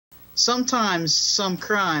Sometimes, some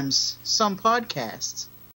crimes, some podcasts.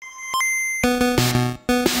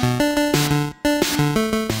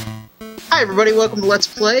 Hi everybody, welcome to Let's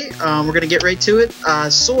Play. We're going to get right to it.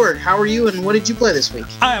 Sorg, how are you and what did you play this week?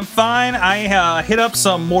 I am fine. I hit up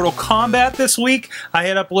some Mortal Kombat this week. I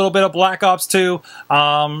hit up a little bit of Black Ops 2.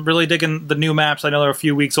 Really digging the new maps. I know they're a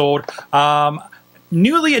few weeks old.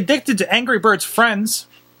 Newly addicted to Angry Birds Friends.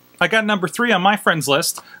 I got number 3 on my friends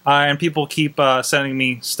list, and people keep sending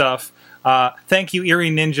me stuff. Thank you,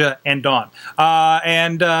 Eerie Ninja and Dawn.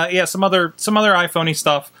 Yeah, some other iPhone-y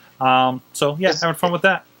stuff. So yeah, having fun with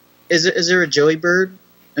that. Is there a Joey Bird?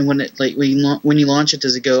 And when it when you launch it,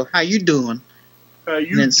 does it go, "How you doing?"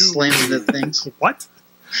 And then slams into things. What?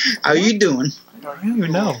 How you doing? I don't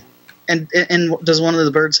even know. And does one of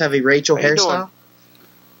the birds have a Rachel hairstyle?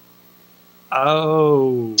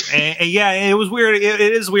 Oh, and yeah, it was weird. It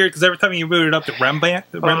is weird because every time you boot it up to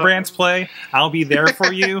Rembrandt's play, I'll be there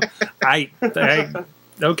for you. Okay.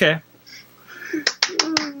 All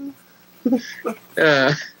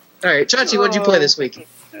right, Chachi, what'd you play this week?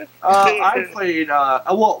 I played.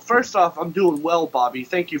 Well, first off, I'm doing well, Bobby.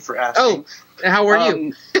 Thank you for asking. Oh, how are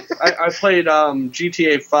you? I played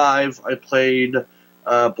GTA 5. I played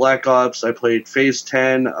Black Ops. I played Phase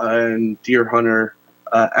 10 and Deer Hunter.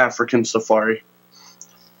 African Safari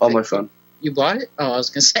on my phone. You bought it? Oh, I was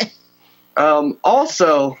gonna say.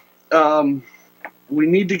 Also, we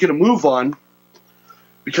need to get a move on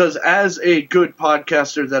because as a good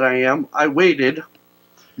podcaster that I am, I waited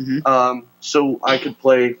so I could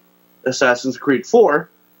play Assassin's Creed 4,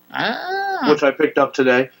 which I picked up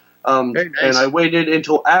today. Very nice. And I waited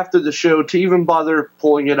until after the show to even bother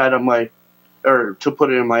pulling it out of my, or to put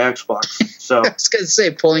it in my Xbox. So I was gonna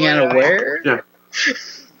say pulling out of where? Yeah.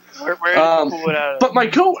 Where did you pull it out of? But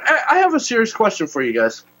I have a serious question for you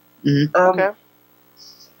guys. Okay.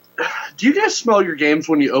 Do you guys smell your games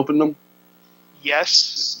when you open them?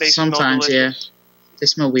 Yes. They Sometimes, smell delicious. yeah. They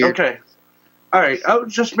smell weird. Okay. All right.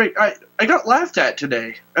 I got laughed at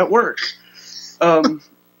today at work.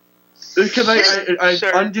 Because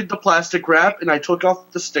I undid the plastic wrap and I took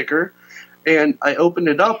off the sticker and I opened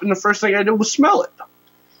it up and the first thing I did was smell it.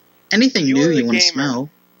 Anything new you want to smell.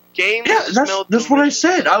 Games Yeah, that's what I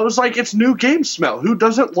said. I was like, it's new game smell. Who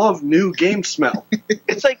doesn't love new game smell?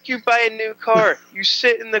 It's like you buy a new car. You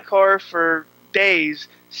sit in the car for days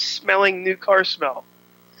smelling new car smell.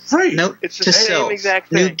 Right. Nope. It's the same exact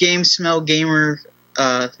thing. New game smell gamer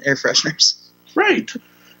air fresheners. Right.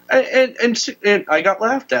 And I got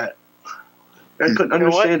laughed at. I couldn't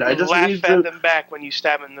understand it. I just laugh at them back when you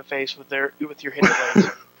stab them in the face with your hidden blades.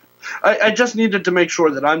 I just needed to make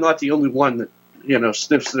sure that I'm not the only one that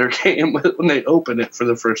sniffs their game when they open it for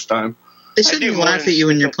the first time. They shouldn't laugh at you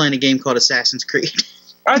when you're playing a game called Assassin's Creed.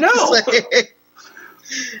 I know!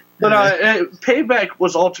 But payback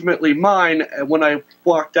was ultimately mine when I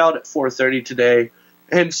walked out at 4:30 today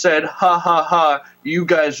and said, ha ha ha, you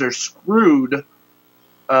guys are screwed,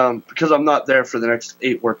 because I'm not there for the next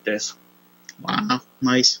 8 work days. Wow,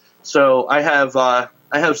 nice. So I have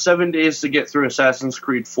 7 days to get through Assassin's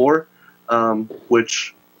Creed 4,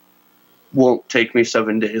 which won't take me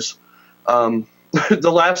 7 days.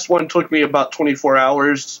 The last one took me about 24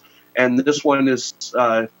 hours, and this one is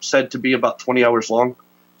said to be about 20 hours long.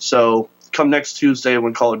 So come next Tuesday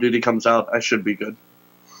when Call of Duty comes out, I should be good.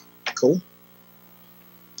 Cool.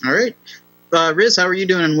 All right. Rizz, how are you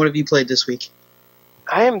doing, and what have you played this week?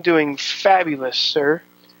 I am doing fabulous, sir.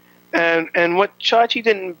 And what Chachi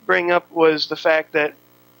didn't bring up was the fact that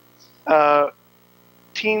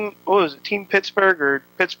Team Pittsburgh or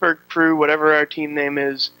Pittsburgh Crew, whatever our team name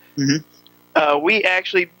is, we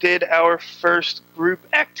actually did our first group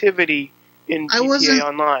activity in GTA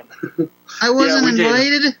Online. I wasn't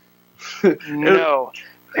invited? No.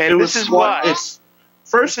 And this is why.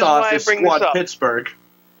 First off, it's Squad Pittsburgh.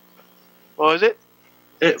 What was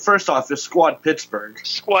it? First off, it's Squad Pittsburgh.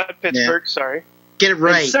 Squad Pittsburgh, sorry. Get it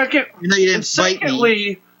right. And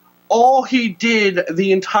secondly, all he did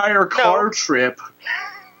the entire car trip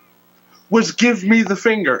was give me the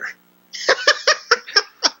finger.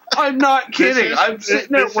 I'm not kidding. I'm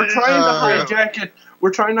sitting there. We're trying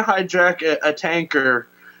to hijack a tanker.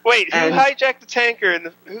 Wait, who hijacked the tanker?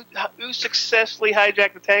 And who successfully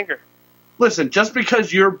hijacked the tanker? Listen, just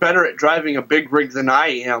because you're better at driving a big rig than I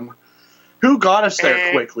am, who got us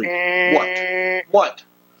there quickly? What?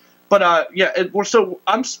 But so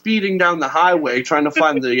I'm speeding down the highway trying to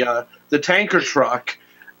find the tanker truck,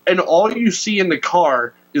 and all you see in the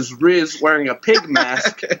car is Rizz wearing a pig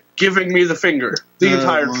mask, giving me the finger the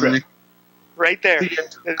entire trip. Right there.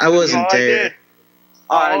 I wasn't there.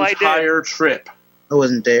 Entire trip. I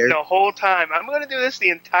wasn't there. The whole time. I'm going to do this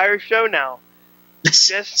the entire show now.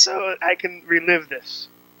 Just so I can relive this.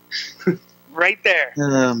 Right there.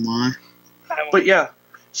 Oh, my. But yeah,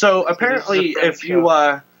 so apparently if you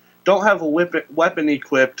don't have a weapon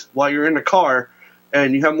equipped while you're in a car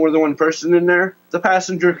and you have more than one person in there, the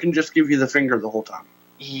passenger can just give you the finger the whole time.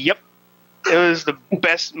 Yep. It was the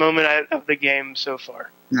best moment of the game so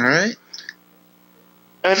far. All right.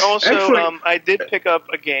 And also, Actually, I did pick up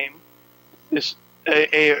a game,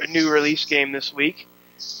 a new release game this week.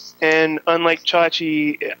 And unlike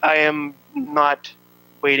Chachi, I am not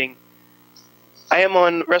waiting. I am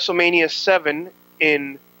on WrestleMania 7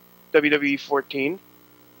 in WWE 14.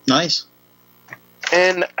 Nice.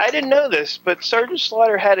 And I didn't know this, but Sergeant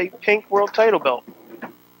Slaughter had a pink world title belt.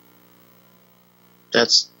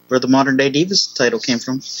 That's where the Modern Day Divas title came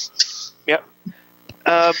from. Yep.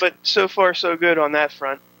 But so far, so good on that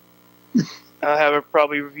front. I'll have a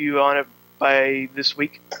probably review on it by this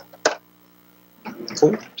week.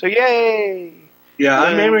 Cool. So, yay! Yeah,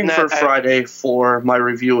 I'm aiming for Friday for my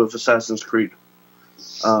review of Assassin's Creed.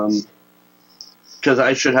 Because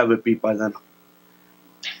I should have it beat by then.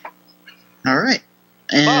 All right.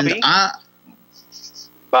 And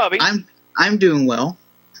Bobby. I'm doing well.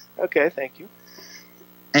 Okay, thank you.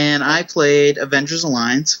 And I played Avengers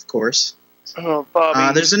Alliance, of course. Oh,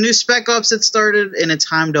 Bobby. There's a new Spec Ops that started, and it's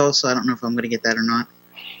Heimdall, so I don't know if I'm going to get that or not.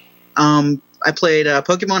 I played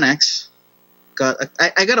Pokemon X.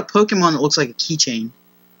 I got a Pokemon that looks like a keychain.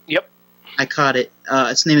 Yep. I caught it.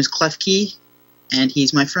 Its name is Klefki, and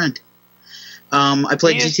he's my friend. I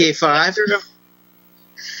played GTA 5.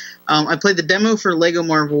 I played the demo for Lego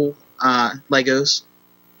Marvel Legos.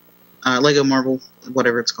 Lego Marvel,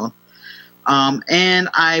 whatever it's called. And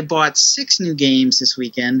I bought 6 new games this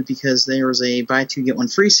weekend because there was a buy 2 get 1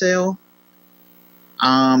 free sale.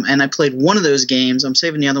 And I played one of those games. I'm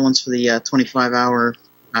saving the other ones for the 25-hour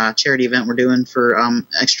charity event we're doing for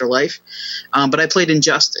Extra Life. But I played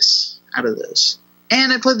Injustice out of those.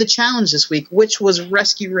 And I played the challenge this week, which was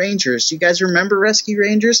Rescue Rangers. Do you guys remember Rescue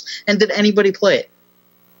Rangers? And did anybody play it?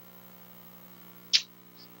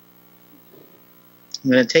 I'm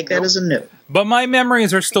going to take that as a no. But my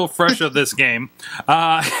memories are still fresh of this game.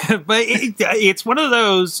 But it's one of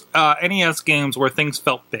those NES games where things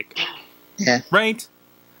felt big. Yeah. Right?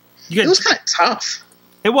 It was kind of tough.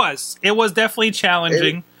 It was. It was definitely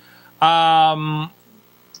challenging. It's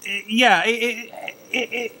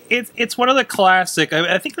one of the classic.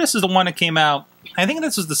 I think this is the one that came out. I think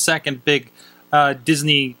this was the second big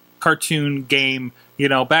Disney cartoon game. You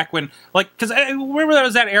know, back when, like, because I remember there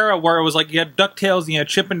was that era where it was like you had DuckTales, and you had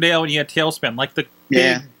Chip and Dale, and you had Tailspin, like the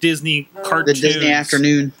big Disney cartoons. The Disney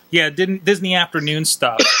Afternoon. Yeah, Disney Afternoon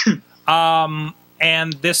stuff.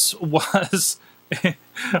 And this was,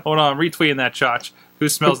 hold on, I'm retweeting that, Chach. Who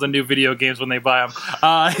smells the new video games when they buy them?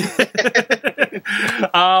 But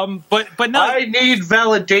no, I need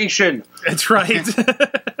validation. That's right.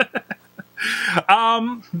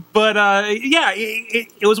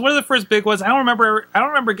 It was one of the first big ones. I don't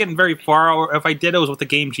remember getting very far, or if I did, it was with the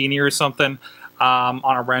Game Genie or something on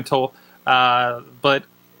a rental. But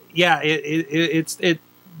yeah, it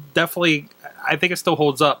definitely. I think it still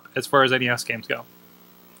holds up as far as NES games go.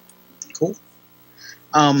 Cool.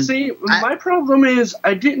 See, my problem is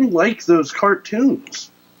I didn't like those cartoons.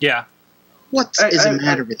 Yeah. What is the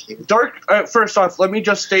matter with you? First off, let me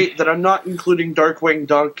just state that I'm not including Darkwing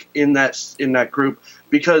Duck in that group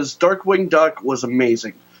because Darkwing Duck was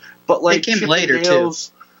amazing. But like they came later too.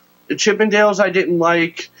 Chip and Dale's I didn't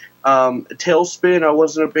like. Tailspin I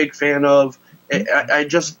wasn't a big fan of. I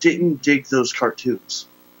just didn't dig those cartoons.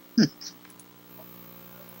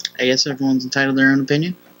 I guess everyone's entitled to their own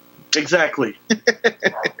opinion. Exactly.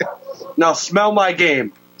 Now smell my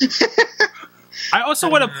game. I also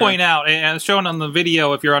want to point out, and it's shown on the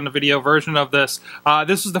video, if you're on the video version of this,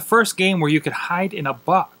 this is the first game where you could hide in a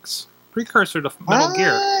box. Precursor to Metal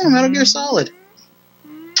Gear. Metal Gear Solid.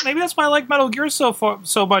 Maybe that's why I like Metal Gear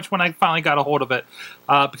so much when I finally got a hold of it.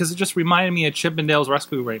 Because it just reminded me of Chip and Dale's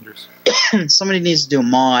Rescue Rangers. Somebody needs to do a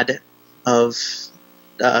mod of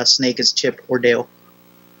Snake as Chip or Dale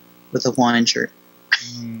with a Hawaiian shirt.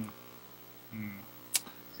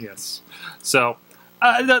 Yes. So...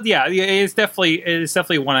 it's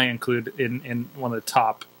definitely one I include in one of the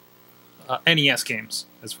top NES games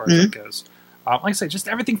as far as that goes. Like I said, just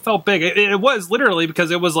everything felt big. It was literally because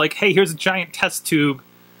it was like, hey, here's a giant test tube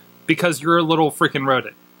because you're a little freaking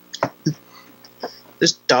rodent.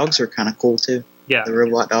 Those dogs are kind of cool too. Yeah, the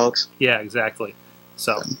robot dogs. Yeah, exactly.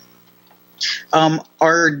 So,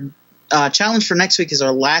 our challenge for next week is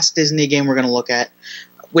our last Disney game we're going to look at,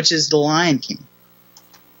 which is The Lion King.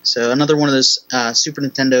 So another one of those Super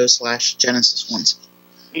Nintendo / Genesis ones.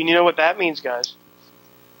 And you know what that means, guys?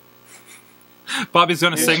 Bobby's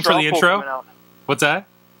going to New sing for straw the poll intro. coming out. What's that?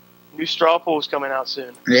 New straw poll's coming out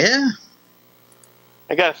soon. Yeah.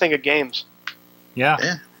 I gotta think of games. Yeah.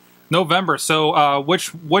 Yeah. November. So,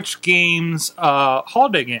 which games?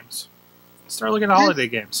 Holiday games. Start looking at holiday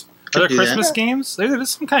games. Are there do Christmas that. games? There's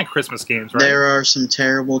some kind of Christmas games, right? There are some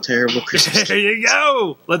terrible, terrible Christmas There you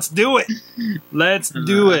go. Let's do it. Let's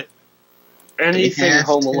do it. Anything have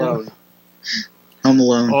Home to. Alone. Home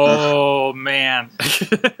Alone. Oh man.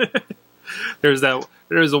 There's a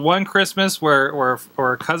one Christmas where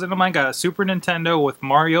a cousin of mine got a Super Nintendo with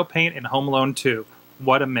Mario Paint and Home Alone 2.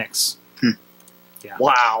 What a mix. Yeah.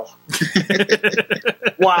 Wow.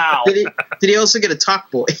 Wow. Did he also get a talk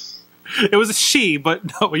boy? It was a she, but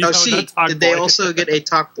no, you Oh, know, she. not talk Did they boy. also get a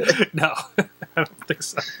talk boy? No, I don't think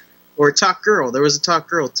so. Or a talk girl? There was a talk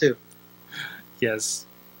girl, too. Yes.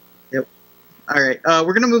 All right.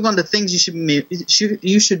 We're going to move on to things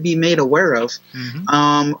you should be made aware of.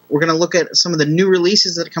 Mm-hmm. We're going to look at some of the new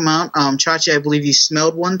releases that come out. Chachi, I believe you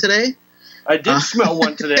smelled one today. I did smell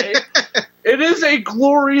one today. It is a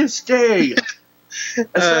glorious day.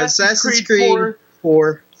 Assassin's Creed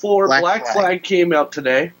 4 Black Flag came out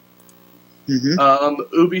today.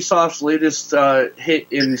 Mm-hmm. Ubisoft's latest hit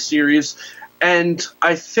in the series, and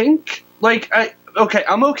I think,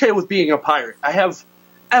 I'm okay with being a pirate. I have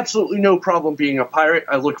absolutely no problem being a pirate.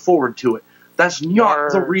 I look forward to it. That's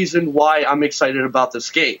not the reason why I'm excited about this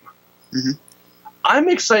game. Mm-hmm. I'm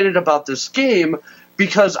excited about this game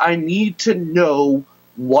because I need to know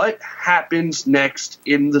what happens next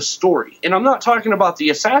in the story. And I'm not talking about the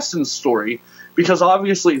Assassin's story, because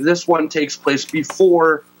obviously this one takes place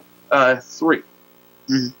before 3.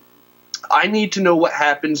 Mm-hmm. I need to know what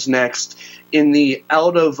happens next in the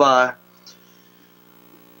Out of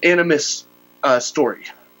Animus story.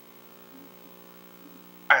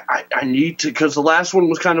 I need to, because the last one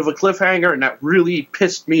was kind of a cliffhanger, and that really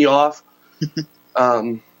pissed me off.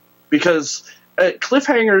 Because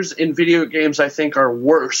cliffhangers in video games, I think, are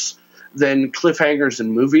worse than cliffhangers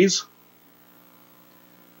in movies.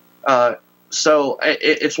 So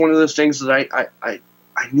it's one of those things that I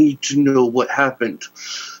need to know what happened.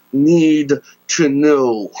 Need to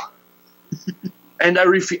know. And I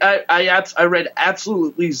read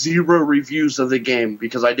absolutely 0 reviews of the game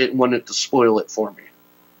because I didn't want it to spoil it for me.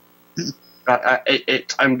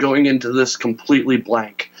 I'm going into this completely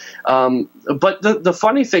blank. But the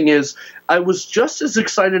funny thing is, I was just as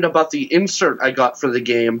excited about the insert I got for the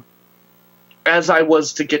game as I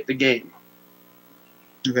was to get the game.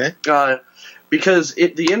 Okay. Because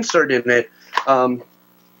the insert in it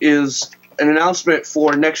is an announcement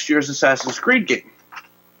for next year's Assassin's Creed game.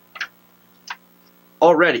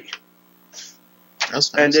 Already.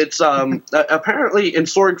 That's nice. And it's apparently, and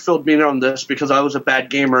Sorg filled me in on this because I was a bad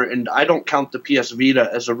gamer and I don't count the PS Vita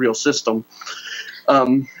as a real system. I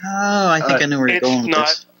think I know where you're going with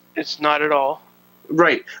this. It's not at all.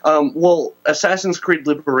 Right. Well, Assassin's Creed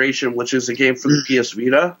Liberation, which is a game for the PS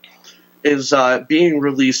Vita, is being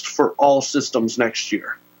released for all systems next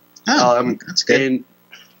year. Oh, that's good. And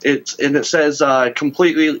it says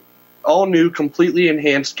completely all new, completely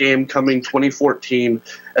enhanced game coming 2014,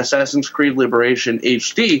 Assassin's Creed Liberation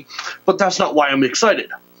HD. But that's not why I'm excited.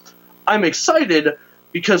 I'm excited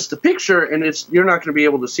because the picture, and you're not going to be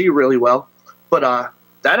able to see really well, but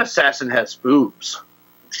that assassin has boobs.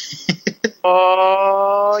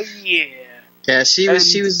 Oh yeah. Yeah, she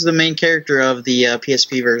was the main character of the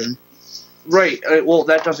PSP version. Right. Well,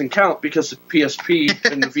 that doesn't count because the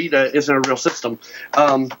PSP and the Vita isn't a real system.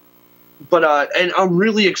 But and I'm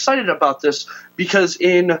really excited about this because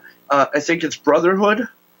in I think it's Brotherhood,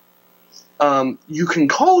 you can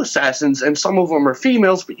call assassins, and some of them are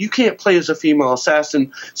females, but you can't play as a female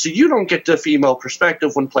assassin, so you don't get the female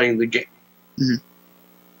perspective when playing the game. Mm-hmm.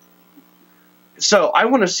 So I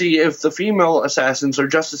want to see if the female assassins are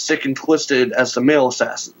just as sick and twisted as the male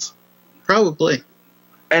assassins. Probably.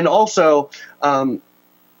 And also,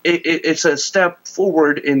 it's a step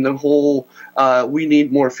forward in the whole we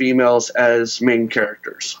need more females as main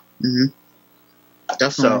characters. Mm-hmm.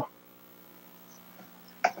 Definitely. So,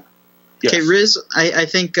 yes. Okay, Rizz, I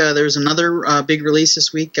think there's another big release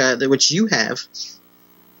this week, which you have.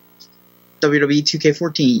 WWE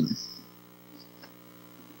 2K14.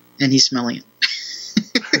 And he's smelling it.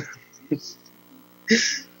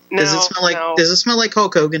 Does it smell like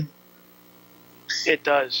Hulk Hogan? It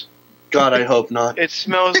does. God, I hope not. It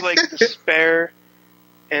smells like despair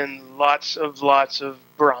and lots of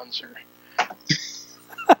bronzer.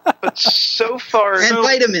 But so far, and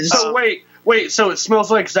vitamins. So wait. So it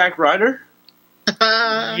smells like Zack Ryder?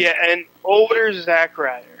 Yeah, and older Zack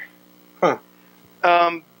Ryder. Huh.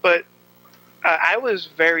 But I was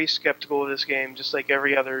very skeptical of this game, just like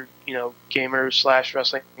every other, gamer /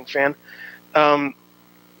 wrestling fan.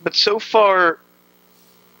 But so far,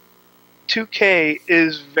 2K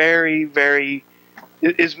is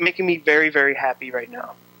is making me very, very happy right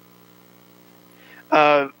now.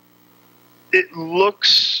 It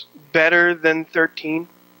looks better than 13,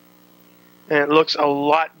 and it looks a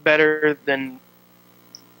lot better than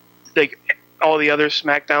like all the other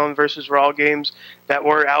SmackDown versus Raw games that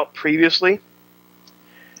were out previously.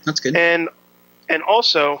 That's good. And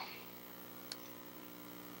also,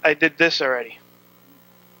 I did this already.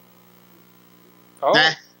 Oh.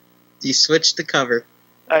 Nah, you switched the cover.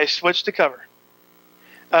 I switched the cover.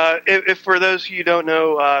 If for those of you who don't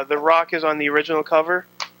know, The Rock is on the original cover,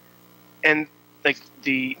 and like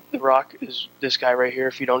the Rock is this guy right here.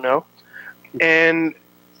 If you don't know, and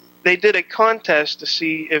they did a contest to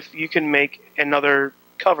see if you can make another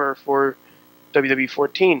cover for WWE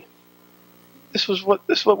 14. This was what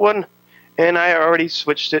won, and I already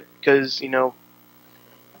switched it because I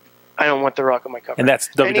don't want The Rock on my cover. And that's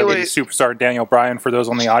WWE superstar Daniel Bryan for those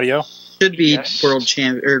on the audio. Should be world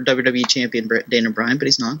champion or WWE champion Daniel Bryan, but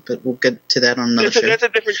he's not. But we'll get to that on another show. That's a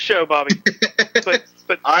different show, Bobby. but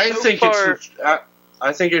I think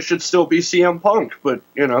it should still be CM Punk, but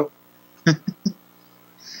That's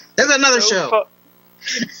another show.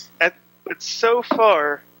 But so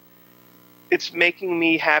far, it's making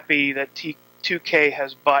me happy that 2K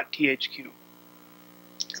has bought THQ.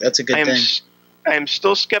 That's a good thing. I am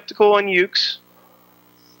still skeptical on Ukes,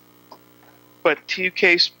 but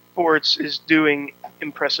 2K Sports is doing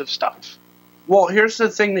impressive stuff. Well, here's the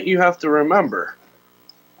thing that you have to remember.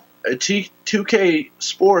 2K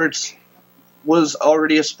Sports was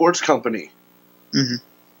already a sports company.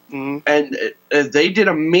 Mm-hmm. Mm-hmm. And they did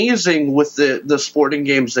amazing with the sporting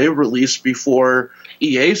games they released before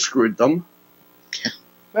EA screwed them.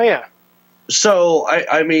 Oh, yeah. So,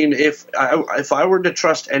 I mean, if I were to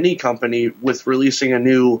trust any company with releasing a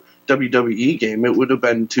new WWE game, it would have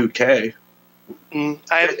been 2K.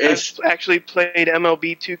 I've actually played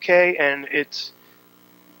MLB 2K, and it's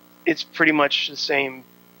pretty much the same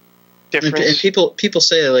difference. And people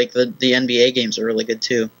say like the NBA games are really good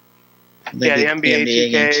too. The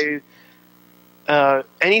NBA 2K.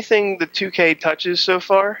 Anything the 2K touches so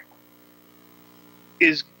far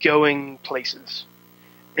is going places,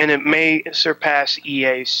 and it may surpass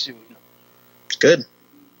EA soon. Good.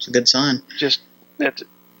 It's a good sign. That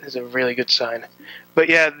is a really good sign. But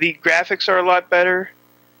yeah, the graphics are a lot better.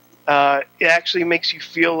 It actually makes you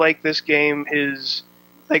feel like this game is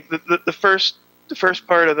like the first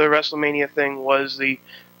part of the WrestleMania thing was the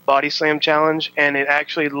Body Slam challenge, and it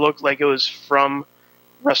actually looked like it was from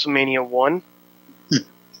WrestleMania 1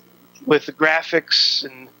 with the graphics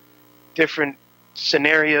and different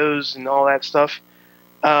scenarios and all that stuff.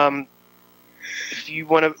 If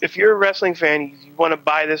you're a wrestling fan, you want to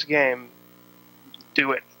buy this game,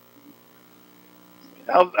 do it.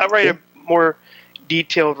 I'll write a more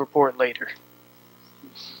detailed report later.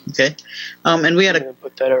 Okay, and we had I'm gonna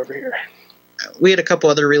put that over here. We had a couple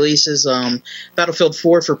other releases. Battlefield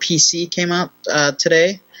 4 for PC came out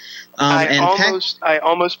today. I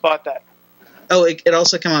almost bought that. Oh, it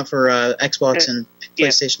also came out for Xbox and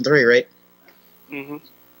PlayStation 3, right? Mm-hmm.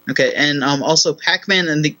 Okay, and also Pac-Man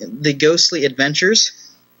and the Ghostly Adventures.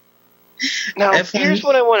 Now, here's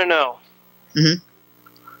what I want to know. Mm-hmm.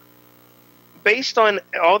 Based on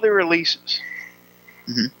all the releases,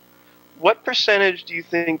 what percentage do you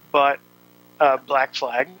think bought Black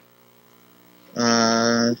Flag?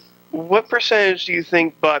 What percentage do you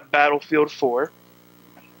think bought Battlefield 4?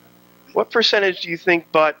 What percentage do you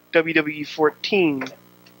think bought WWE 14?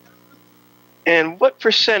 And what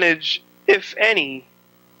percentage, if any,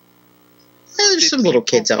 there's some little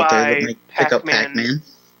kids out there that might pick up Pac-Man.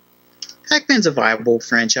 Pac-Man's a viable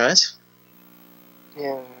franchise.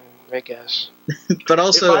 Yeah, I guess. But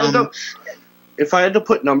also, if I had to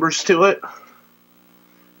put numbers to it,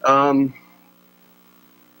 I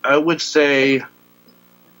would say,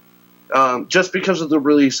 just because of the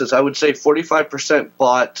releases, I would say 45%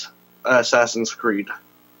 bought Assassin's Creed.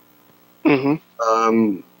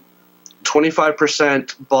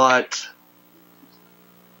 25% bought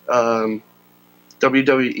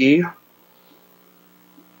WWE.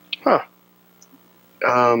 Huh.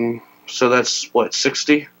 So that's what,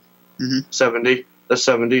 60? 70? That's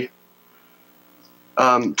 70.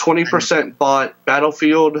 20% bought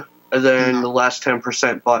Battlefield, and then the last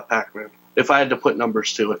 10% bought Pac-Man. If I had to put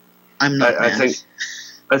numbers to it, I'm not.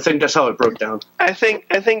 I think that's how it broke down. I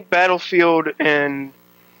think Battlefield and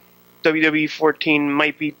WWE 14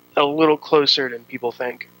 might be a little closer than people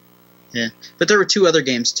think. Yeah, but there were 2 other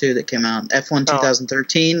games too that came out. F1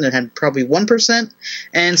 2013 that had probably 1%,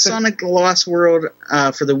 and Sonic the Lost World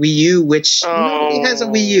for the Wii U, which nobody has a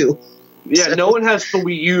Wii U. Yeah, So. no one has the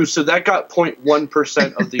Wii U, so that got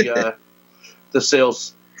 0.1% of the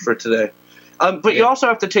sales for today. But you also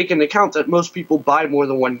have to take into account that most people buy more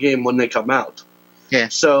than one game when they come out. Yeah.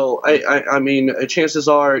 So, I mean, chances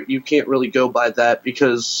are you can't really go by that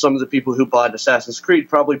because some of the people who bought Assassin's Creed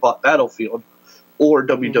probably bought Battlefield or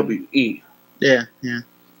WWE. Yeah.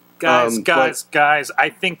 Guys, I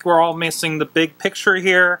think we're all missing the big picture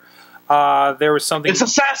here. There was something... It's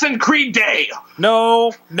Assassin's Creed Day!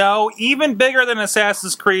 No, even bigger than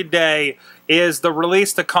Assassin's Creed Day is the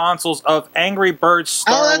release to consoles of Angry Birds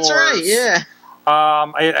Star Wars. Oh, that's right, yeah.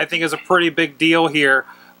 I think is a pretty big deal here.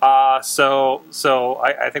 So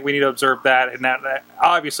I think we need to observe that, and that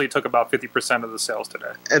obviously took about 50% of the sales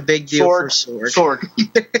today. A big deal for Sorg.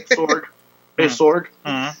 Sorg. Hey, Sorg.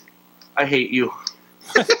 Mm-hmm. I hate you.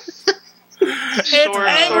 It's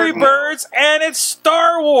Angry Birds and it's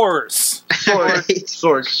Star Wars.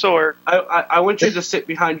 Sorg. I want you to sit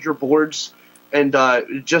behind your boards and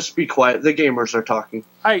just be quiet. The gamers are talking.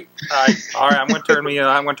 All right. I'm going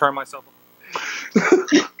to turn myself off.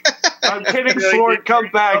 I'm kidding, Sorg. Come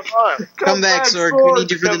back. Come back, Sorg. We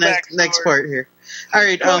need you for the next part here. All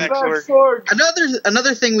right.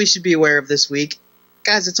 Another thing we should be aware of this week,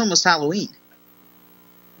 guys. It's almost Halloween.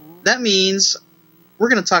 That means we're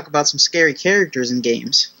going to talk about some scary characters in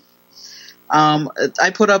games.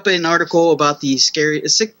 I put up an article about the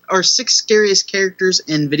 6 scariest characters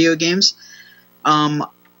in video games. Number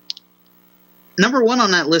 1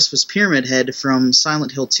 on that list was Pyramid Head from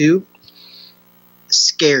Silent Hill 2.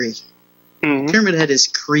 Scary. Mm-hmm. Pyramid Head is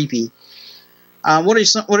creepy. What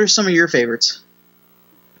are some of your favorites?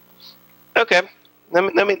 Okay,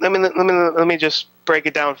 let me just break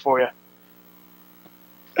it down for you.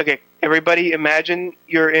 Okay, everybody, imagine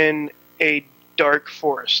you're in a dark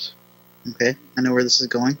forest. Okay, I know where this is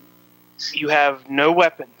going. You have no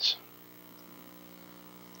weapons.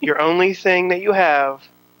 Your only thing that you have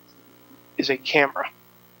is a camera.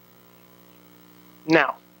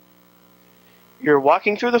 Now, you're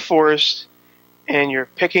walking through the forest and you're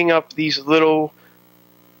picking up these little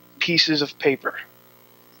pieces of paper.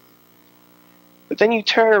 But then you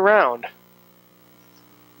turn around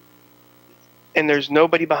and there's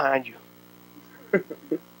nobody behind you.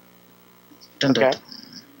 Okay?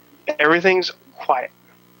 Everything's quiet.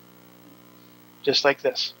 Just like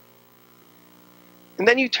this. And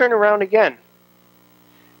then you turn around again.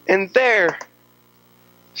 And there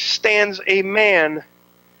stands a man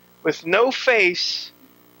with no face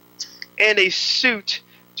and a suit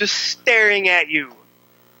just staring at you.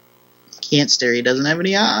 Can't stare. He doesn't have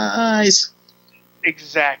any eyes.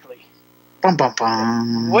 Exactly. Bum, bum,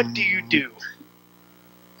 bum. What do you do?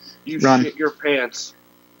 You Run. shit your pants.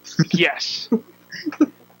 Yes.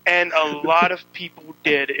 And a lot of people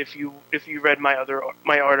did. If you read my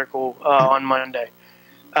article on Monday,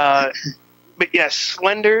 but yes,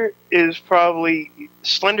 Slender is probably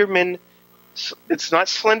Slenderman. It's not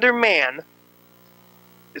Slender Man.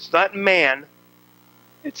 It's not man.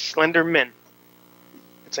 It's Slenderman.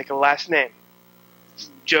 It's like a last name.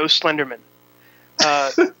 It's Joe Slenderman.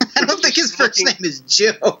 I don't think his first name is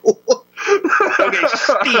Joe. Okay,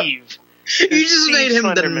 Steve. You just made him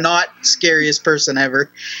Slenderman. The not scariest person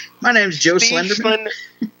ever. My name's Joe Slenderman.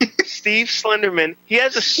 Steve Slenderman. He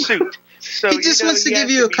has a suit. So he just wants to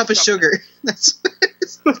give you a cup of sugar. That's.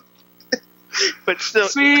 But still,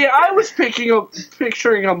 see, I was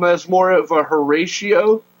picturing him as more of a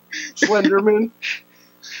Horatio Slenderman.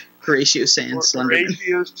 Horatio Sands Slenderman.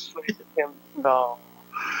 Horatio Slenderman. No.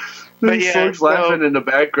 But yeah, Sorg's laughing in the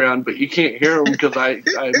background, but you can't hear him because I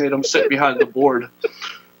made him sit behind the board.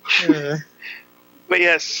 But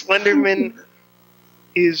yeah, Slenderman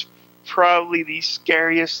is probably the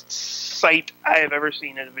scariest sight I have ever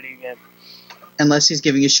seen in a video game. Unless he's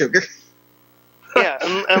giving you sugar. Yeah,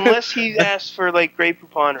 unless he asked for like Grey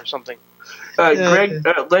Poupon or something. Greg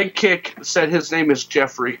Leg Kick said his name is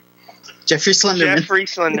Jeffrey. Jeffrey Slenderman. Jeffrey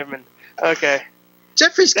Slenderman. Okay.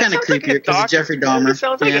 Jeffrey's kind of creepier because of Jeffrey Dahmer. It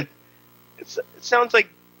sounds like it sounds like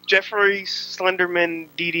Jeffrey Slenderman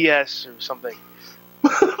DDS or something.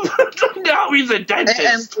 Now he's a dentist.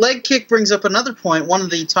 And Leg Kick brings up another point. One of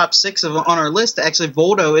the top 6 on our list, actually,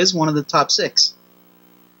 Voldo is one of the top 6.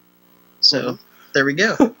 So, there we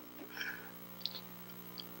go.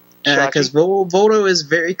 Because Voldo is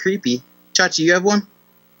very creepy. Chachi, you have one?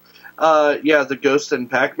 Yeah, the Ghost in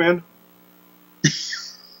Pac-Man.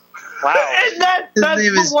 Wow. And that's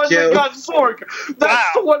the one that got Sorg.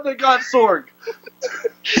 That's the one that got Sorg.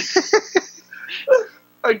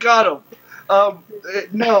 I got him.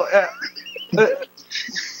 No.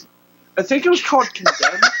 I think it was called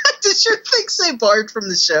Condemned. Does your thing say barred from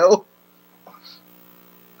the show?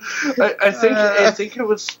 I think it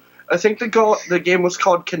was. I think the game was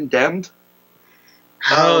called Condemned.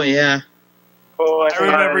 Oh yeah. Oh, I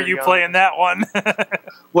remember you playing that one.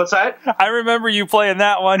 What's that? I remember you playing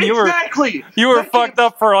that one. Exactly. You were fucked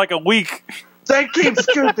up for like a week. That game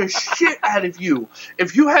scared the shit out of you.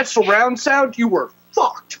 If you had surround sound, you were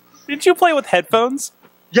fucked. Didn't you play with headphones?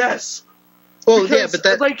 Yes. Well, Because, yeah, but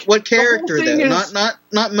that like, what the whole character thing though? is-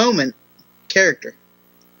 Not moment. Character.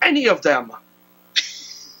 Any of them.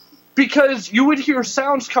 Because you would hear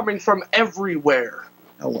sounds coming from everywhere.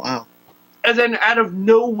 Oh wow. And then out of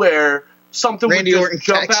nowhere, something Randy would Orton just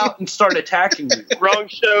jump attacks you? out and start attacking you. Wrong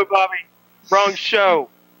show, Bobby. Wrong show.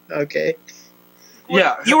 Okay.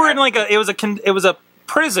 Yeah. You were in like it was a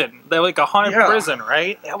prison, like a haunted Yeah. prison,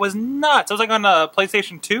 right? It was nuts. It was like on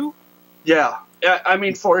PlayStation 2. Yeah. I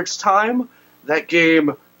mean, for its time, that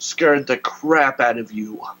game scared the crap out of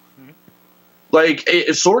you. Mm-hmm. Like,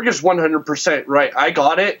 Sorg is 100% right. I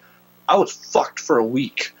got it. I was fucked for a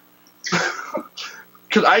week.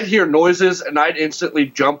 Because I'd hear noises, and I'd instantly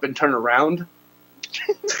jump and turn around,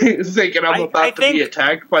 thinking I'm about to be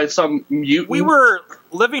attacked by some mutant. We were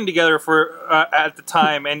living together for at the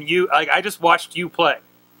time, and I just watched you play.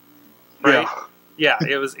 Right? Yeah,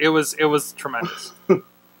 it was tremendous.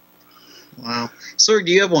 Wow. Sorg,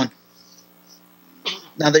 do you have one?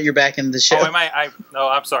 Now that you're back in the show. No,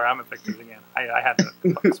 I'm sorry. I'm affected again. I had to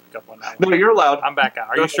speak up on that one. No, you're allowed. I'm back out.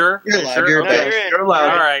 Are you sure? You're Are you allowed. sure? You're Okay. back. You're allowed.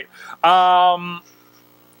 All right.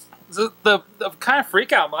 The kind of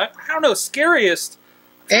freak out. I don't know. Scariest.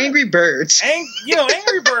 Angry Birds.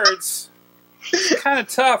 Angry Birds. It's kind of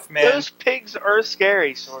tough, man. Those pigs are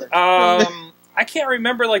scary, sort of. I can't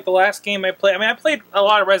remember like the last game I played. I mean, I played a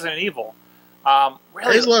lot of Resident Evil.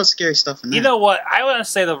 Really, There's a lot of scary stuff in there. you know what? I want to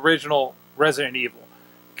say the original Resident Evil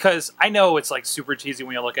because I know it's like super cheesy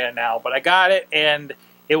when you look at it now, but I got it and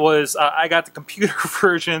it was I got the computer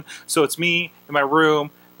version, so it's me in my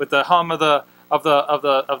room with the hum of the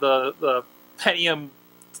Pentium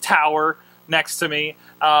tower next to me,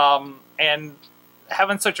 and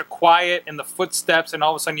having such a quiet and the footsteps, and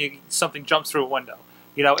all of a sudden something jumps through a window.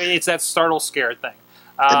 You know, it's that startle scare thing.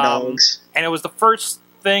 The dogs. And it was the first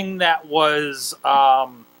thing that was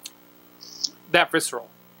that visceral.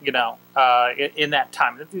 You know, in that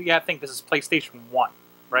time. Yeah, I think this is PlayStation 1,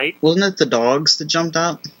 right? Wasn't it the dogs that jumped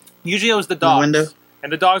out? Usually it was the dogs. window?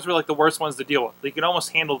 And the dogs were like the worst ones to deal with. You can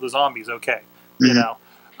almost handle the zombies okay. You Mhm. know?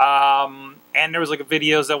 And there was like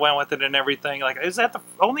videos that went with it and everything. Like, is that the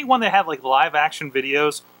only one that had like live action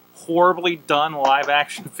videos? Horribly done live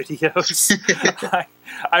action videos.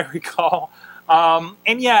 I recall.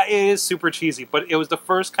 And yeah, it is super cheesy, but it was the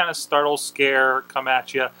first kind of startle scare come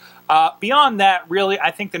at you. Beyond that, really,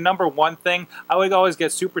 I think the number one thing, I would always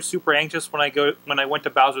get super, super anxious when I went to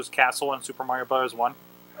Bowser's Castle in Super Mario Bros. 1.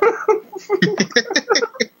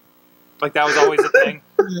 Like that was always a thing.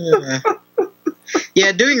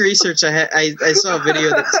 Yeah, doing research, I saw a video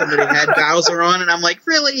that somebody had Bowser on, and I'm like,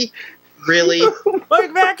 really?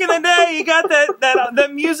 Like back in the day, you got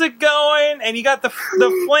that music going, and you got the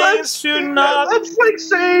flames shooting up. That's like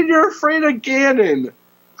saying you're afraid of Ganon.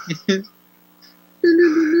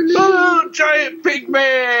 Oh, giant pig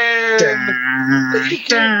man!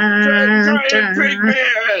 Giant pig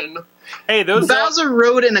man! Hey, those Bowser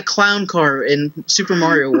rode in a clown car in Super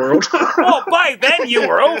Mario World. well, by then you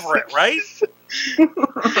were over it, right?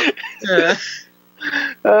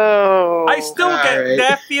 Oh. I still get Alright.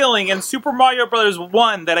 that feeling in Super Mario Bros.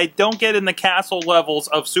 1 that I don't get in the castle levels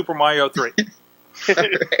of Super Mario 3.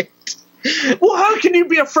 Alright. Well, how can you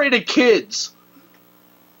be afraid of kids?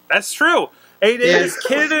 That's true. It is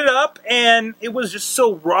kidded it up, and it was just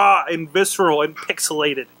so raw and visceral and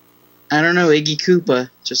pixelated. I don't know, Iggy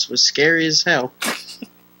Koopa just was scary as hell.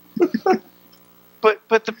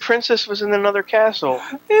 But the princess was in another castle.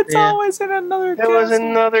 It's Yeah. always in another There castle. was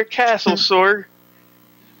another castle, Sorg.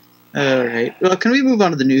 Alright. Well, can we move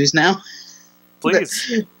on to the news now?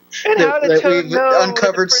 Please. And how That did Toad we've know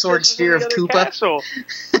uncovered that the Sorg's princess fear was of in the Koopa? other castle?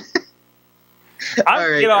 I'm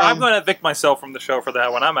Alright, going to evict myself from the show for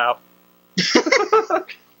that one. I'm out.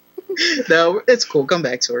 No, it's cool. Come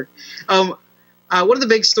back, Sorg. One of the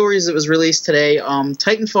big stories that was released today,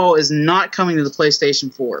 Titanfall is not coming to the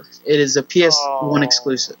PlayStation 4. It is a PS1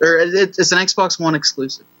 exclusive. Or it's an Xbox One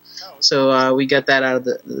exclusive. So we got that out of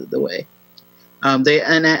the way.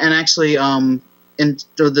 Actually,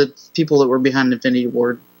 the people that were behind Infinity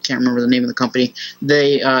Ward, can't remember the name of the company,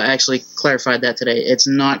 they actually clarified that today. It's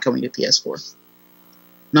not coming to PS4.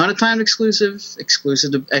 Not a timed exclusive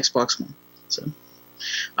to Xbox One. So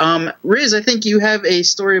Rizz, I think you have a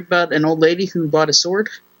story about an old lady who bought a sword.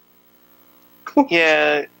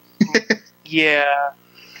 Yeah. Yeah.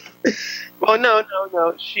 Well, no.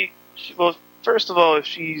 Well, first of all,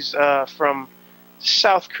 she's from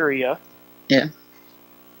South Korea. Yeah.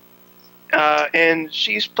 And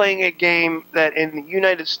she's playing a game that in the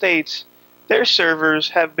United States, their servers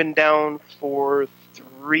have been down for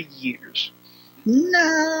 3 years.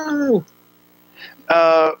 No.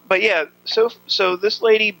 But yeah, so this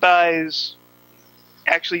lady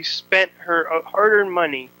actually spent her hard-earned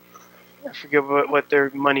money. I forget what their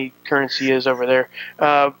money currency is over there.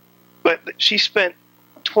 But she spent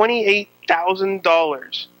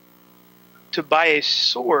 $28,000 to buy a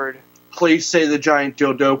sword. Please say the giant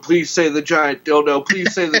dildo. Please say the giant dildo.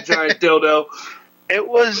 Please say the giant dildo. It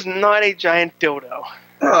was not a giant dildo.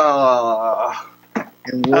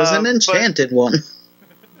 It was an enchanted one.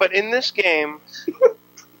 But in this game,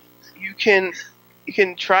 you can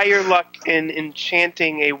try your luck in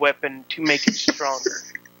enchanting a weapon to make it stronger.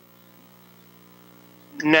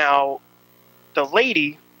 Now, the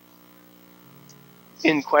lady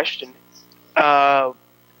in question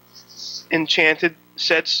enchanted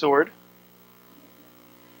said sword,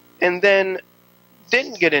 and then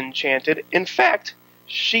didn't get enchanted. In fact,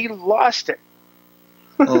 she lost it.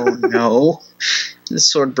 Oh no. The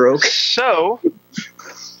sword broke. So,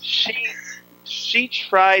 she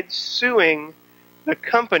tried suing the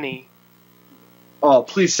company. Oh,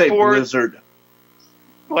 please say Blizzard.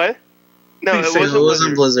 What? No, Please it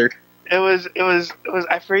wasn't Blizzard. It was.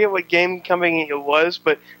 I forget what game company it was,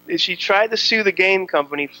 but she tried to sue the game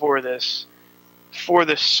company for this, for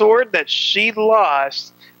the sword that she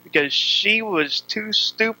lost because she was too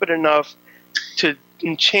stupid enough to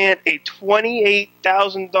enchant a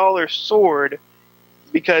 $28,000 sword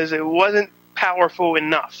because it wasn't powerful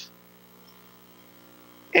enough.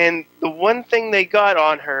 And the one thing they got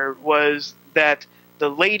on her was that the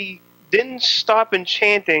lady didn't stop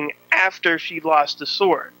enchanting after she lost the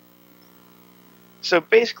sword. So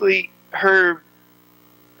basically, her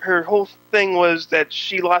whole thing was that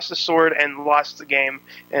she lost the sword and lost the game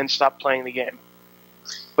and stopped playing the game.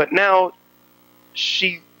 But now,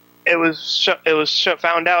 it was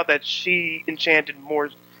found out that she enchanted more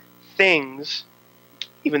things,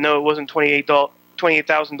 even though it wasn't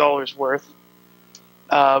 $28,000 worth.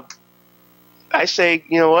 I say,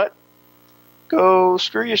 you know what? Go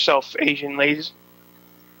screw yourself, Asian ladies.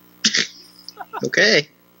 Okay.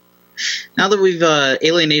 Now that we've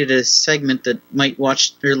alienated a segment that might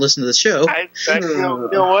watch or listen to the show. You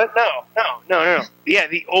know what? No. Yeah,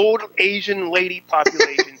 the old Asian lady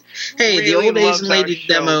population. Hey, really the old loves Asian lady our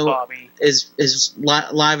show, demo Bobby. is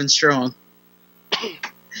live and strong.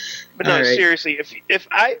 But no, All right. seriously, if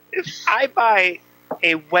I buy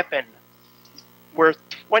a weapon worth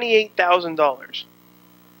 $28,000,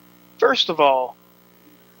 first of all,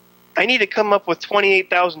 I need to come up with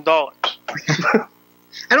 $28,000.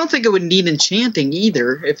 I don't think it would need enchanting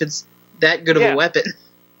either if it's that good of a weapon.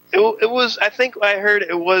 It was. I think I heard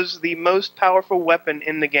it was the most powerful weapon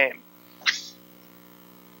in the game,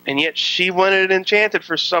 and yet she wanted it enchanted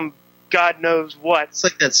for some God knows what. It's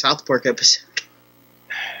like that South Park episode,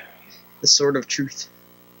 The Sword of Truth.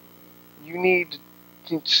 You need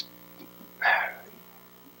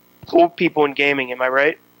old people in gaming. Am I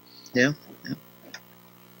right? Yeah.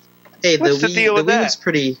 Hey, What's the deal with the Wii that? was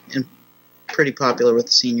pretty popular with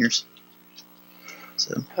the seniors.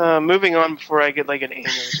 So. Moving on before I get like an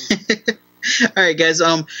aneurysm. All right, guys.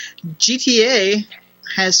 GTA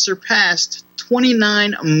has surpassed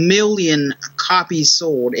 29 million copies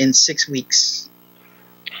sold in 6 weeks.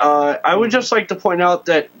 I would just like to point out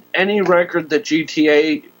that any record that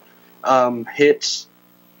GTA hits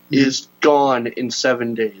is gone in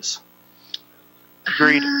 7 days.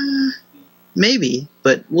 Agreed. Maybe,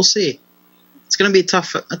 but we'll see. It's going to be a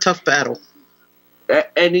tough battle.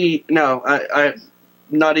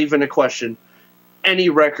 Not even a question. Any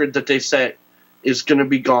record that they set is going to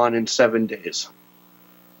be gone in 7 days.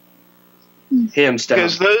 Hands down.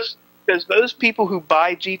 Because those people who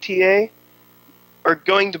buy GTA are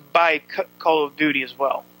going to buy Call of Duty as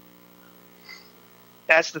well.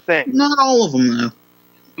 That's the thing. Not all of them, though.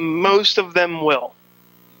 Most of them will.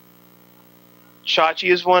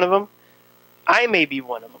 Chachi is one of them. I may be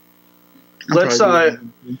one of them.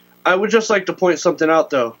 I would just like to point something out,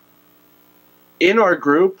 though. In our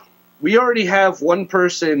group, we already have one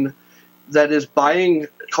person that is buying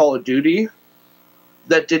Call of Duty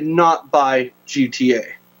that did not buy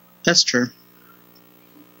GTA. That's true.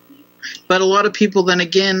 But a lot of people, then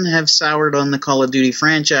again, have soured on the Call of Duty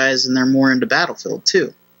franchise, and they're more into Battlefield,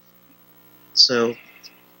 too. So,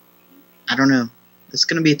 I don't know. It's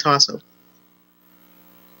going to be a toss-up.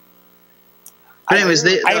 But anyways,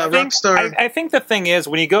 Rockstar. I think the thing is,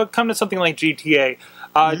 when you come to something like GTA,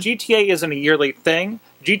 GTA isn't a yearly thing.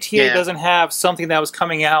 GTA doesn't have something that was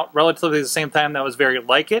coming out relatively the same time that was very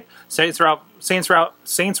like it. Saints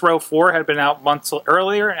Row 4 had been out months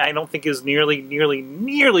earlier, and I don't think is nearly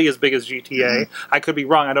as big as GTA. I could be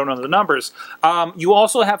wrong. I don't know the numbers. You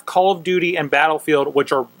also have Call of Duty and Battlefield,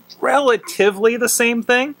 which are relatively the same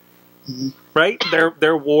thing, right?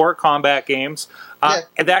 They're war combat games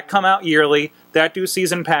that come out yearly. That do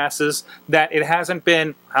season passes. That it hasn't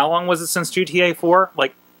been. How long was it since GTA 4?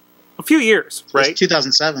 Like a few years, right?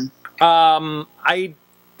 2007. I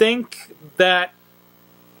think that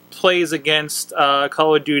plays against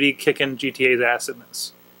Call of Duty kicking GTA's ass in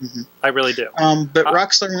this. I really do. But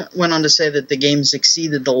Rockstar went on to say that the games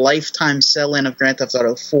exceeded the lifetime sell-in of Grand Theft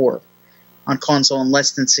Auto 4 on console in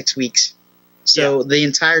less than 6 weeks. So the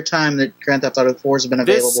entire time that Grand Theft Auto 4 has been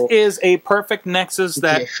available... This is a perfect nexus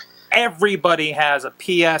that everybody has a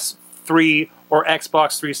PS3 or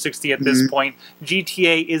Xbox 360 at this point.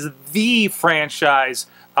 GTA is the franchise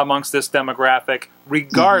amongst this demographic,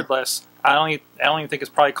 regardless. I don't even think it's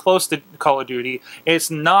probably close to Call of Duty. It's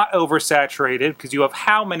not oversaturated because you have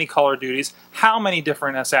how many Call of Duties, how many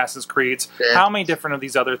different Assassin's Creeds, how many different of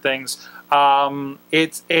these other things.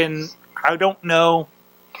 It's in. I don't know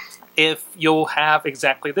if you'll have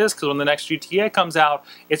exactly this because when the next GTA comes out,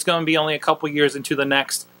 it's going to be only a couple years into the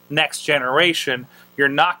next generation. You're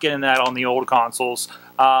not getting that on the old consoles.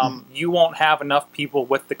 You won't have enough people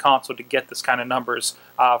with the console to get this kind of numbers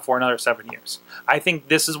for another 7 years. I think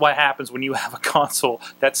this is what happens when you have a console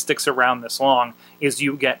that sticks around this long, is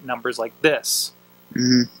you get numbers like this.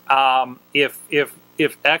 If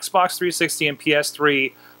Xbox 360 and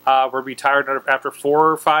PS3 were retired after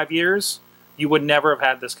 4 or 5 years, you would never have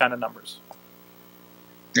had this kind of numbers.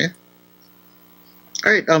 Yeah.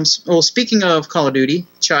 All right. Well, speaking of Call of Duty,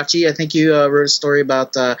 Chachi, I think you wrote a story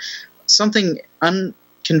about something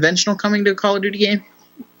unconventional coming to a Call of Duty game.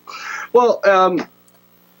 Well,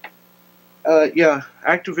 yeah,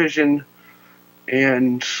 Activision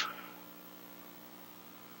and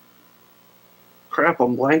crap,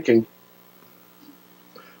 I'm blanking.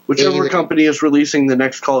 Whichever company is releasing the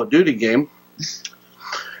next Call of Duty game.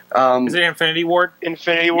 Is it Infinity Ward?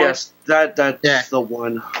 Infinity Ward? Yes, that's the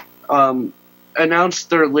one. Announced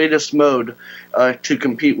their latest mode to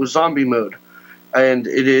compete with zombie mode, and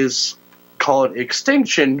it is called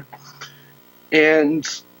Extinction. And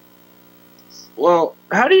well,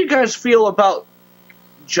 how do you guys feel about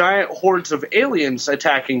giant hordes of aliens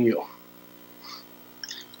attacking you?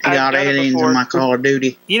 I got aliens in my Call of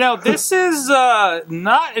Duty. You know, this is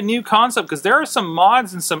not a new concept because there are some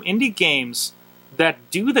mods and some indie games that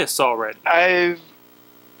do this already. I've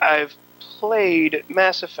played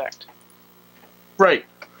Mass Effect. Right.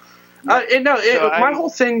 My whole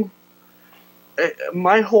thing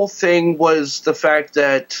was the fact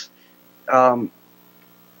that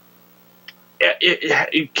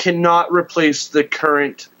it cannot replace the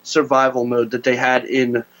current survival mode that they had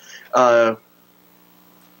in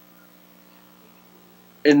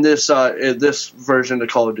this version of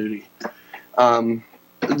Call of Duty.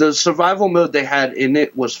 The survival mode they had in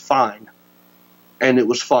it was fine, and it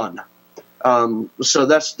was fun. So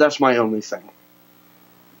that's my only thing.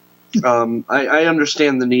 I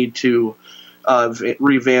understand the need to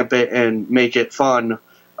revamp it and make it fun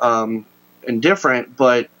and different,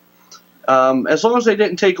 but as long as they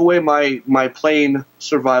didn't take away my plain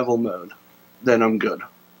survival mode, then I'm good.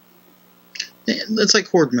 It's like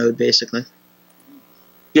Horde mode, basically.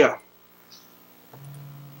 Yeah.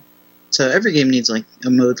 So every game needs like a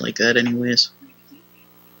mode like that anyways.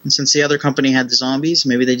 And since the other company had the zombies,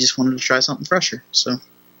 maybe they just wanted to try something fresher. So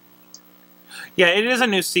yeah, it is a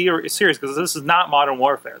new series because this is not Modern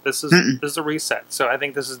Warfare. This is a reset. So I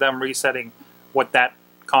think this is them resetting what that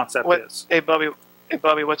concept is. Hey Bobby,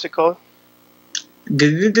 what's it called?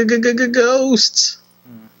 Ghosts.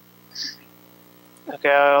 Okay,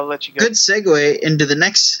 I'll let you go. Good segue into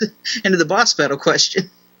the boss battle question.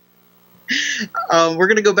 We're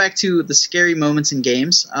gonna go back to the scary moments in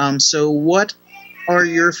games. So what are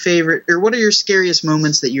your favorite, or what are your scariest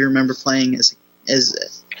moments that you remember playing as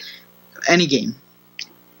any game?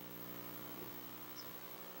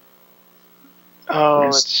 Oh,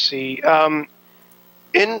 let's see.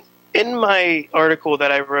 In my article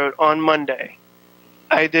that I wrote on Monday,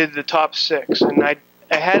 I did the top 6, and I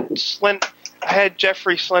had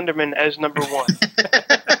Jeffrey Slenderman as number 1.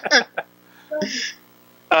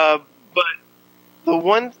 But the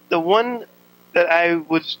one that I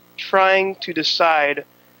was trying to decide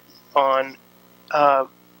on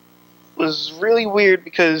was really weird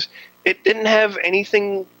because it didn't have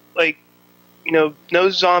anything like, no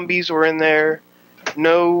zombies were in there.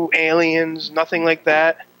 no aliens, nothing like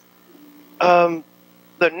that. The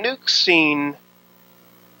nuke scene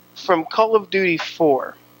from Call of Duty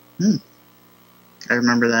 4. I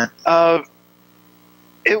remember that.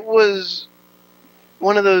 It was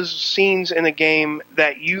one of those scenes in a game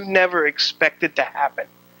that you never expected to happen.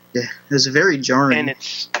 Yeah, it was very jarring. And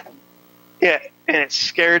it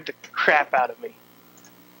scared the crap out of me.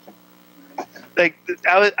 Like,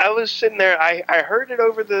 I was sitting there, I heard it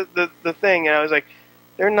over the thing, and I was like,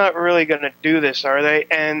 they're not really going to do this, are they?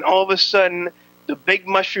 And all of a sudden, the big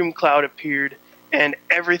mushroom cloud appeared, and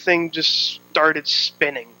everything just started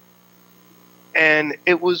spinning. And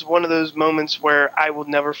it was one of those moments where I will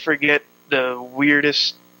never forget the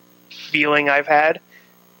weirdest feeling I've had.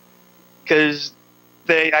 Because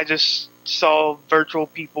I just saw virtual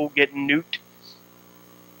people get nuked.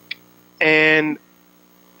 And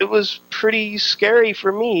it was pretty scary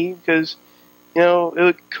for me because, you know,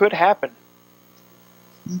 it could happen.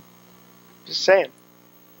 Just saying.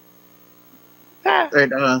 All right,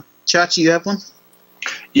 Chachi, you have one?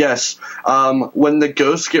 Yes. When the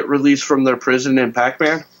ghosts get released from their prison in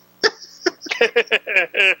Pac-Man.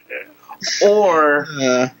 Or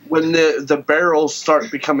when the barrels start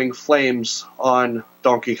becoming flames on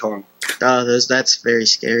Donkey Kong. That's very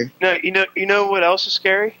scary. No, you know what else is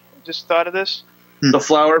scary? I just thought of this. The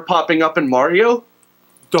flower popping up in Mario?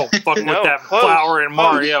 Don't fuck with that close, flower in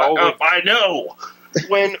Mario. I know.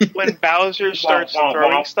 When Bowser starts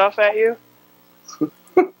throwing stuff at you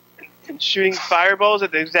and shooting fireballs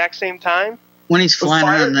at the exact same time. When he's flying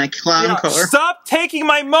around in that clown car. Stop taking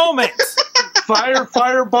my moment!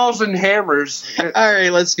 Fireballs and hammers.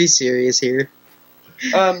 Alright, let's be serious here.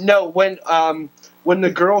 No, when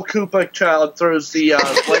the girl Koopa child throws the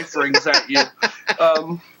life rings at you,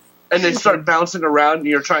 and they start bouncing around and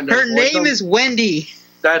you're trying to Her avoid name them. is Wendy.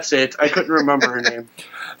 That's it. I couldn't remember her name.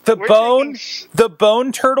 The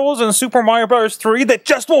bone turtles in Super Mario Bros. 3 that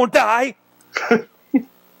just won't die.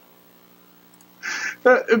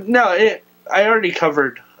 I already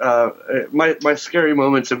covered my scary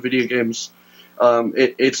moments in video games.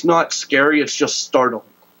 It's not scary; it's just startling,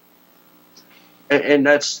 and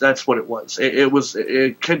that's what it was.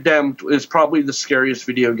 Condemned is probably the scariest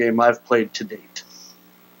video game I've played to date.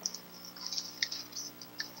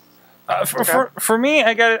 For me,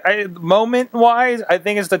 moment-wise, I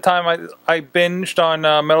think it's the time I binged on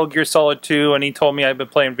Metal Gear Solid 2, and he told me I've been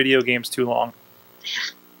playing video games too long.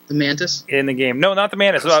 The Mantis? In the game. No, not the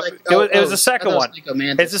Mantis. It was the second one.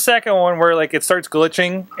 It's the second one where like it starts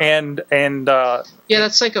glitching and yeah,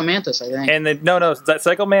 that's Psycho Mantis, I think. And no, that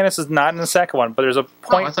Psycho Mantis is not in the second one, but there's a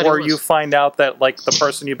point where you find out that like the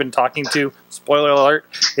person you've been talking to, spoiler alert,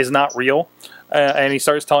 is not real, and he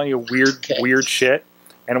starts telling you weird shit.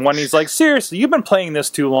 And when he's like, seriously, you've been playing this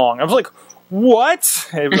too long. I was like, what?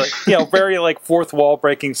 And it was like, very like fourth wall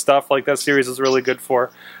breaking stuff like that series is really good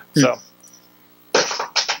for. So.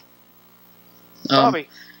 Bobby.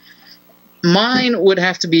 Mine would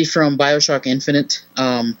have to be from BioShock Infinite.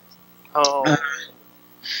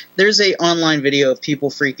 There's a online video of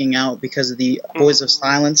people freaking out because of the Voice of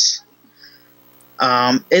Silence.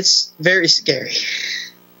 It's very scary.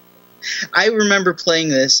 I remember playing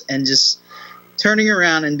this and just turning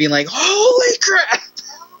around and being like, holy crap!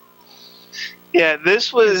 Yeah,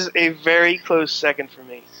 this was a very close second for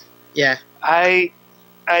me. Yeah. When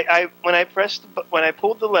I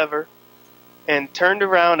pulled the lever and turned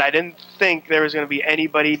around, I didn't think there was going to be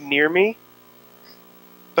anybody near me.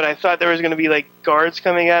 But I thought there was going to be like guards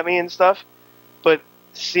coming at me and stuff. But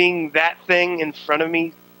seeing that thing in front of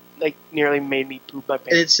me like nearly made me poop my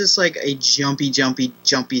pants. It's just like a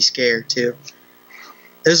jumpy scare too.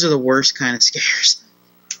 Those are the worst kind of scares.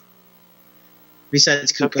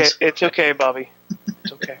 Besides Koopas. It's okay, Bobby.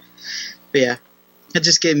 It's okay. But yeah, it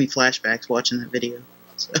just gave me flashbacks watching that video.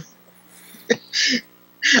 So.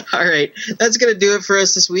 All right, that's gonna do it for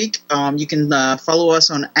us this week. You can follow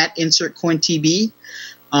us on @InsertCoinTB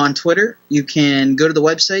on Twitter. You can go to the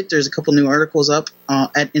website. There's a couple new articles up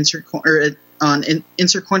at on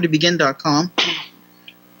InsertCoinToBegin.com.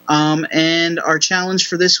 And our challenge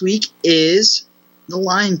for this week is The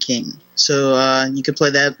Lion King. So you can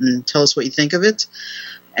play that and tell us what you think of it.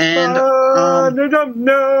 And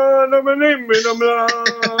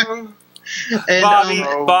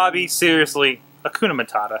Bobby, seriously, Hakuna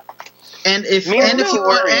Matata. And if you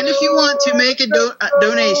want to make a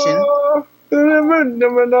donation,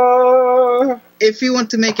 if you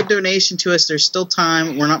want to make a donation to us, there's still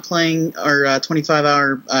time. We're not playing our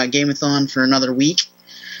 25-hour game-a-thon for another week.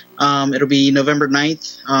 It'll be November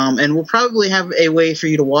 9th, and we'll probably have a way for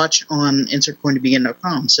you to watch on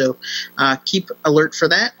InsertCoinToBegin.com. So keep alert for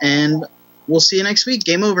that, and we'll see you next week.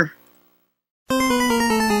 Game over.